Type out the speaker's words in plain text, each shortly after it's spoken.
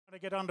To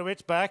get onto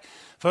its back.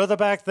 Further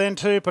back then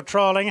too,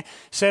 patrolling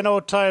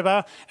Senor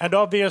and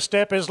Obvious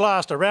Step is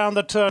last. Around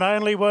the turn,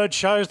 Only Word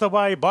shows the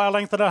way by a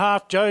length and a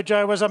half.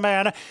 Jojo was a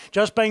man.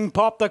 Just being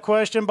popped the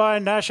question by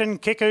Nash,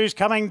 and Kiku's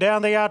coming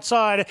down the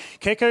outside.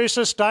 Kiku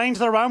sustains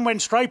the run,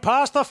 went straight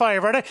past the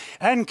favourite,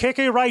 and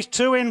Kiku raced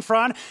 2 in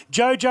front.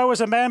 Jojo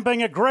was a man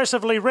being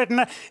aggressively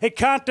ridden. It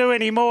can't do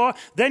any more.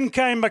 Then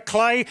came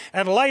McClay,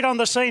 and late on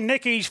the scene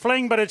Nicci's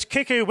Fling, but it's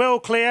Kiku well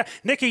clear.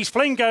 Nicci's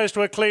Fling goes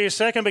to a clear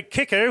second, but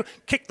Kiku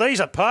kicked these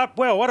apart.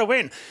 Well, what a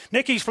win.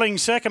 Nicci's Fling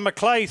second,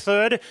 McClay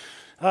third.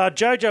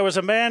 Jojo was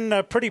a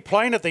man pretty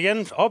plain at the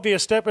end.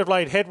 Obvious Step have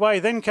laid headway.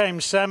 Then came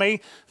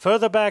Sammy.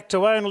 Further back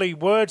to Only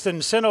Words.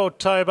 Then Senor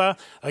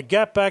a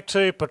gap back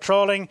to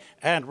Patrolling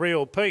and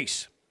Real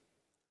Peace.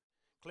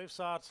 Cliff's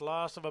Art's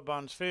last of a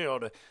bunch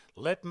field.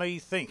 Let Me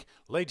Think.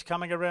 Leads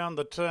coming around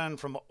the turn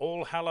from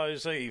All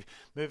Hallows Eve.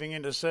 Moving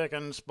into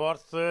second spot.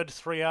 Third,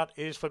 3 out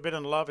is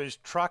Forbidden Love is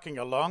trucking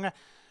along.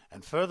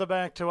 And further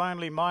back to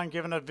Only Mine,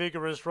 given a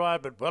vigorous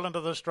ride, but well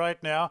into the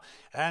straight now.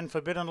 And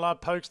Forbidden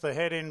Love pokes the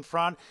head in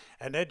front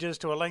and edges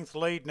to a length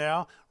lead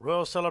now.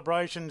 Royal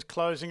Celebrations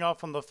closing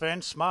off on the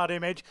fence. Smart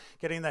Image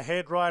getting the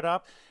head right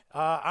up.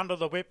 Under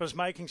the whip is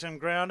making some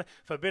ground.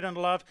 Forbidden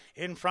Love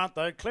in front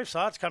though. Cliff's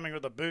Art's coming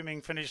with a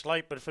booming finish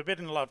late, but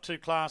Forbidden Love too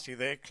classy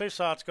there. Cliff's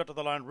Art's got to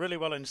the line really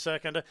well in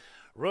second.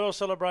 Royal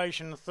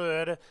Celebration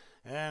third.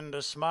 And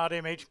a Smart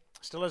Image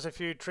still has a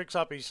few tricks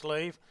up his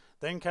sleeve.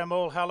 Then came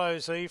All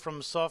Hallows Eve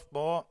from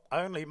Sophomore.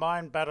 Only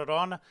Mine batted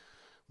on.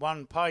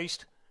 One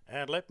paced.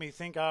 And Let Me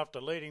Think after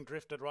leading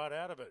drifted right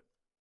out of it.